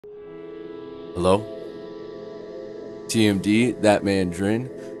Hello? TMD, Thatmandrin,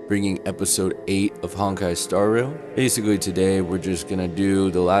 bringing episode 8 of Honkai Star Rail. Basically today we're just gonna do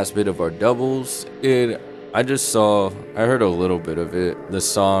the last bit of our doubles. I heard a little bit of it. The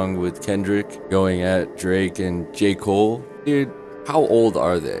song with Kendrick going at Drake and J. Cole. Dude, how old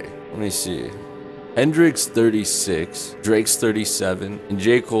are they? Let me see. Kendrick's 36, Drake's 37, and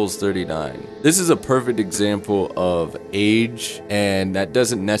J. Cole's 39. This is a perfect example of age, and that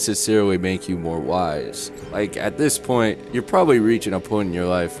doesn't necessarily make you more wise. Like, at this point, you're probably reaching a point in your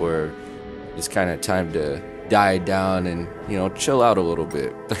life where it's kind of time to die down and, you know, chill out a little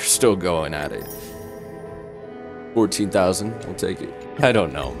bit. They're still going at it. 14,000, we'll take it. I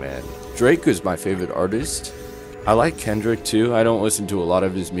don't know, man. Drake is my favorite artist. I like Kendrick too. I don't listen to a lot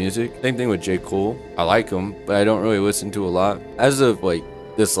of his music. Same thing with J. Cole. I like him, but I don't really listen to a lot. As of like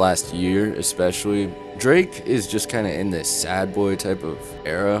this last year especially, Drake is just kind of in this sad boy type of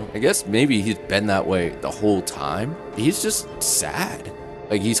era. I guess maybe he's been that way the whole time. He's just sad.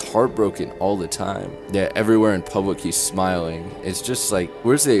 Like, he's heartbroken all the time. Yeah, everywhere in public he's smiling. It's just like,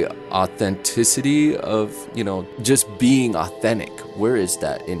 where's the authenticity of, you know, just being authentic? Where is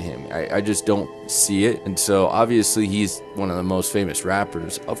that in him? I just don't see it. And so obviously he's one of the most famous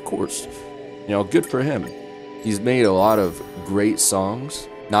rappers, of course. You know, good for him. He's made a lot of great songs.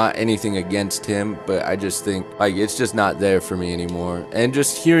 Not anything against him, but I just think, like, it's just not there for me anymore. And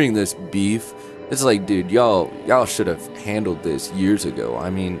just hearing this beef, it's like, dude, y'all should have handled this years ago. I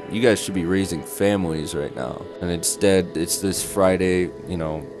mean, you guys should be raising families right now. And instead, it's this Friday, you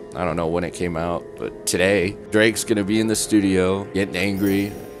know, I don't know when it came out, but today, Drake's gonna be in the studio, getting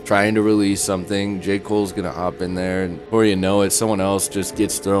angry, trying to release something. J. Cole's gonna hop in there, and before you know it, someone else just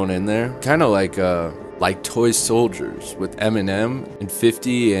gets thrown in there. Kind of like Toy Soldiers with Eminem and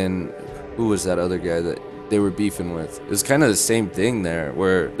 50 and who was that other guy that they were beefing with. It's kind of the same thing there,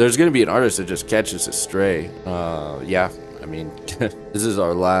 where there's gonna be an artist that just catches a stray. Yeah, I mean, this is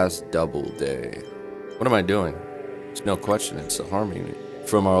our last double day. What am I doing? There's no question, it's harming me.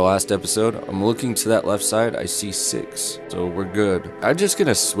 From our last episode, I'm looking to that left side, I see 6, so we're good. I'm just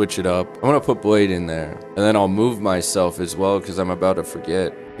gonna switch it up. I'm gonna put Blade in there, and then I'll move myself as well, because I'm about to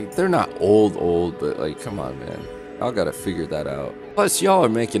forget. Like, they're not old, but like, come on, man. Y'all gotta figure that out. Plus, y'all are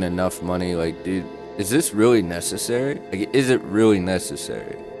making enough money, like, dude, is this really necessary? Like, is it really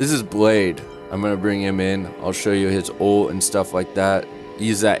necessary? This is Blade. I'm gonna bring him in. I'll show you his ult and stuff like that.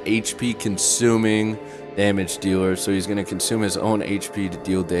 He's that HP consuming damage dealer, so he's gonna consume his own HP to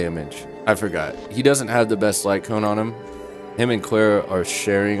deal damage. I forgot. He doesn't have the best light cone on him. Him and Claire are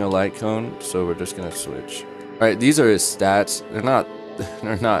sharing a light cone, so we're just gonna switch. All right, these are his stats.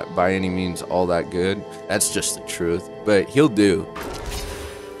 They're not by any means all that good. That's just the truth, but he'll do.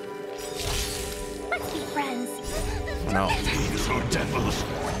 No.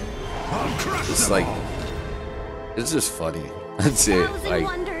 It's like, it's just funny. That's it. Like,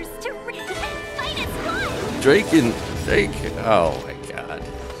 Drake, oh my god.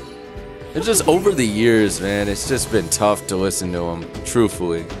 It's just over the years, man, it's just been tough to listen to him,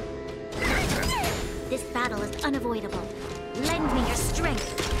 truthfully. This battle is unavoidable. Lend me your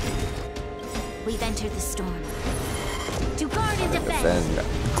strength. We've entered the storm. To guard and defend.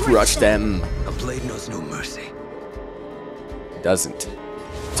 Crush them. A blade knows no mercy. Doesn't.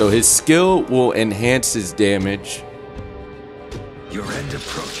 So his skill will enhance his damage. Your end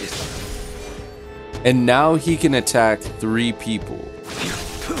approaches. And now he can attack 3 people.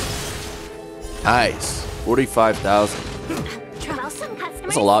 Nice. 45,000.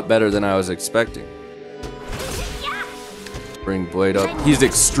 That's a lot better than I was expecting. Bring Blade up. He's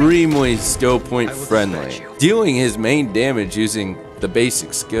extremely skill point friendly. Dealing his main damage using the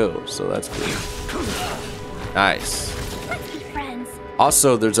basic skill, so that's good. Nice.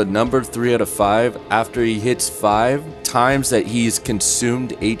 Also, there's a number 3 out of 5. After he hits 5 times that he's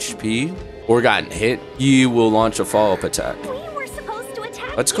consumed HP or gotten hit, he will launch a follow-up attack.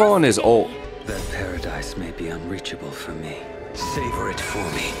 Let's call on his ult. That paradise may be unreachable for me. Savor it for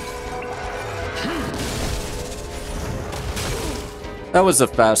me. That was a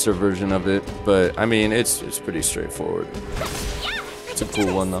faster version of it, but I mean, it's pretty straightforward. It's a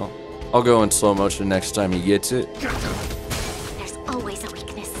cool one though. I'll go in slow motion next time he gets it. There's always a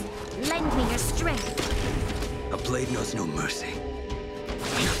weakness. Lend me your strength. A blade knows no mercy.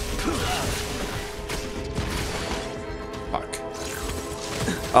 Fuck.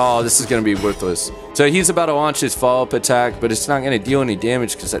 Oh, this is gonna be worthless. So he's about to launch his follow-up attack, but it's not gonna deal any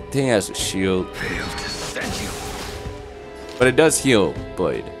damage because that thing has a shield. But it does heal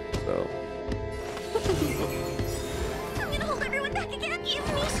Blade, so. I'm gonna hold everyone back again. Give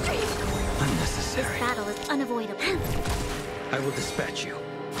me strength. Unnecessary. This battle is unavoidable. I will dispatch you.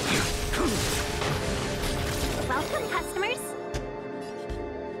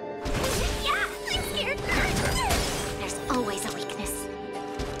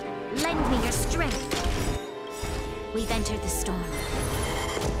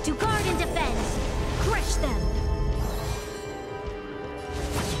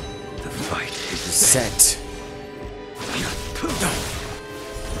 Reset.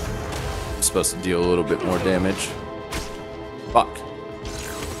 I'm supposed to deal a little bit more damage. Fuck.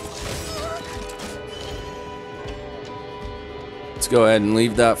 Let's go ahead and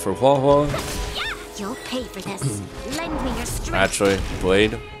leave that for Hua Hua. You'll pay for this. Lend me your strength. Actually,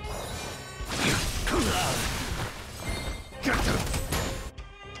 Blade.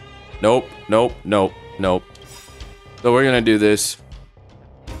 Nope, nope, nope, nope. So we're gonna do this.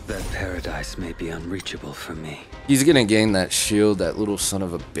 That paradise may be unreachable for me. He's gonna gain that shield, that little son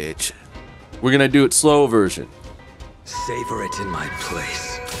of a bitch. We're gonna do it slow version. Savor it in my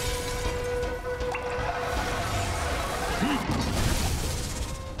place.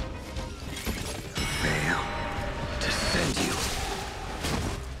 Rail, defend you.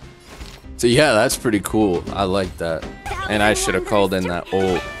 So yeah, that's pretty cool. I like that. And I should have called in that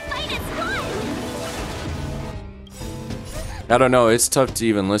ult. I don't know, it's tough to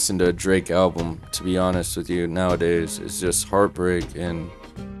even listen to a Drake album, to be honest with you, nowadays. It's just heartbreak and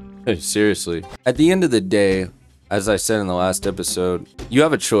seriously. At the end of the day, as I said in the last episode, you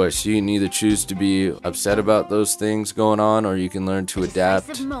have a choice. You can either choose to be upset about those things going on, or you can learn to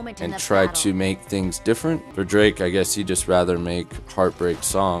adapt and try to make things different. For Drake, I guess he'd just rather make heartbreak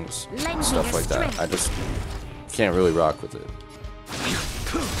songs, stuff like that. I just can't really rock with it.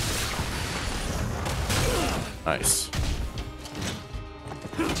 Nice.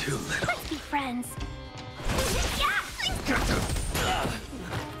 Too little. Let's be friends.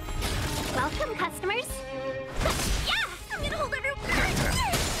 Welcome, customers. I'm gonna hold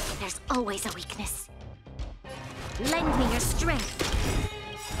everyone. There's always a weakness. Lend me your strength.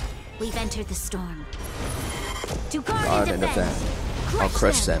 We've entered the storm. To guard and defend. I'll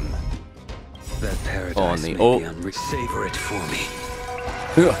crush them. That paradise On the may ult. be savor it for me.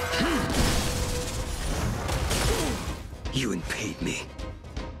 You impede me.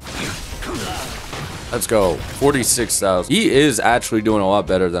 Let's go. 46,000. He is actually doing a lot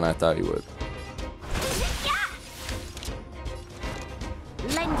better than I thought he would.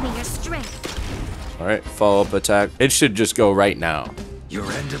 Lend me your strength. Alright, follow-up attack. It should just go right now. Your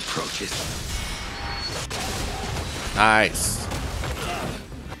end approaches. Nice.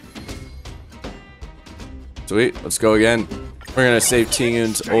 Sweet, let's go again. We're gonna save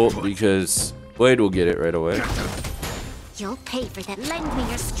Tingun's ult because Blade will get it right away. You'll pay for that. Lend me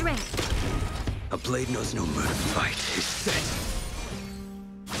your strength. A blade knows no murder. Fight is set.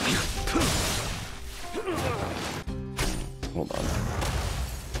 Hold on.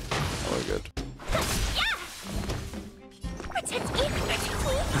 Oh, we're good.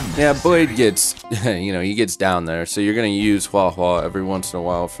 Yeah, Blade gets, you know, he gets down there, so you're gonna use Hua Hua every once in a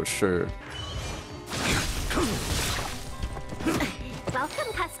while for sure.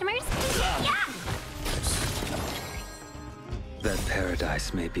 Welcome, customers. That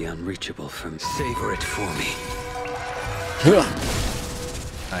paradise may be unreachable from. Savor it for me.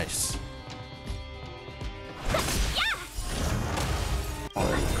 Nice.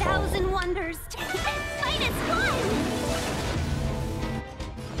 1,000 wonders. Fight is fun.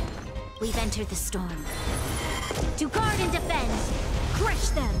 We've entered the storm. To guard and defend. Crush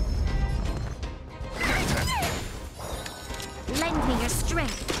them. Lend me your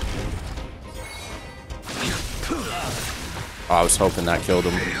strength. Oh, I was hoping that killed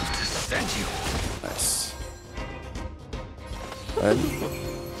him. Fail to send you. Nice. Good.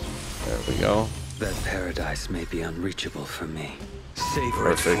 There we go. That paradise may be unreachable for me.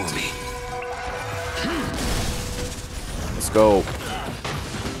 Savor it for Perfect. me. Let's go.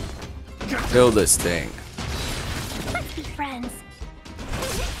 Kill this thing. Let's be friends.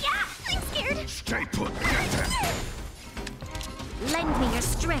 I'm scared. Stay put. Lend me your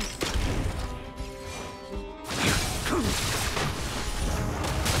strength.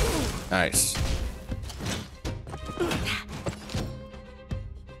 Nice.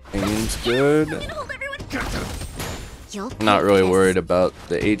 Aim's good. I'm not really worried about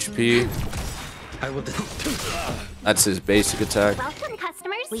the HP. I will. That's his basic attack. Welcome,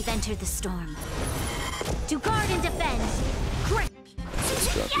 customers. We've entered the storm. To guard and defend.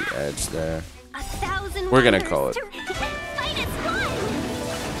 Just got the edge there. 1,000 We're gonna wonders call it. to fight is fun.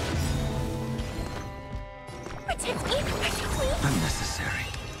 Protect me. Unnecessary.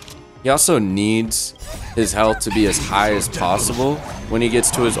 He also needs his health to be as high as possible when he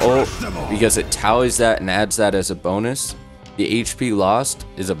gets to his ult, because it tallies that and adds that as a bonus. The HP lost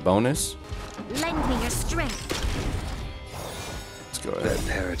is a bonus. Lend me your strength. Let's go ahead. That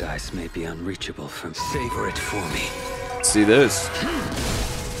paradise may be unreachable from. Savor it for me. See this?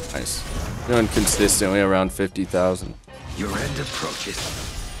 Nice. Doing consistently around 50,000. Your end approaches.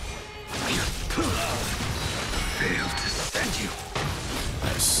 Fail to send you.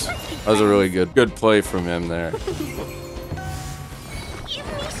 Nice. That was a really good play from him there. Give me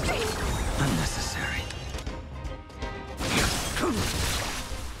strength. Unnecessary.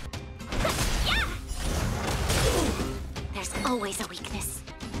 There's always a weakness.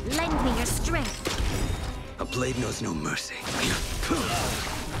 Lend me your strength. A blade knows no mercy.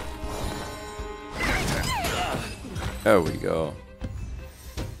 There we go.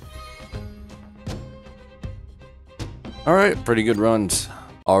 Alright, pretty good runs.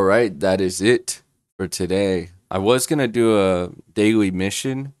 Alright, that is it for today. I was going to do a daily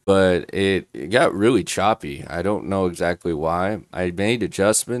mission, but it got really choppy. I don't know exactly why. I made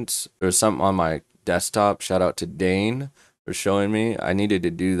adjustments. There was something on my desktop. Shout out to Dane for showing me. I needed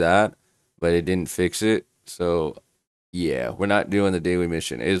to do that, but it didn't fix it. So yeah, we're not doing the daily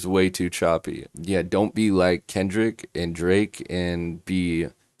mission. It is way too choppy. Yeah, don't be like Kendrick and Drake and be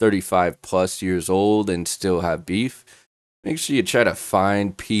 35 plus years old and still have beef. Make sure you try to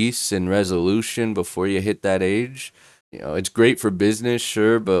find peace and resolution before you hit that age. You know, it's great for business,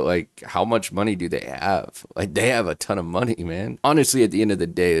 sure, but like, how much money do they have? Like, they have a ton of money, man. Honestly, at the end of the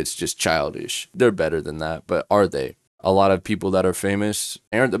day, it's just childish. They're better than that, but are they? A lot of people that are famous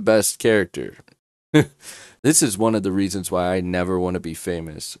aren't the best character. This is one of the reasons why I never want to be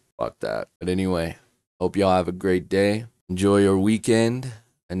famous. Fuck that. But anyway, hope y'all have a great day. Enjoy your weekend.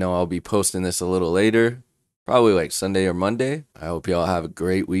 I know I'll be posting this a little later. Probably like Sunday or Monday. I hope y'all have a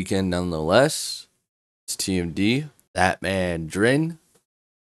great weekend nonetheless. It's TMD. Thatmandrin.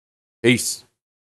 Peace.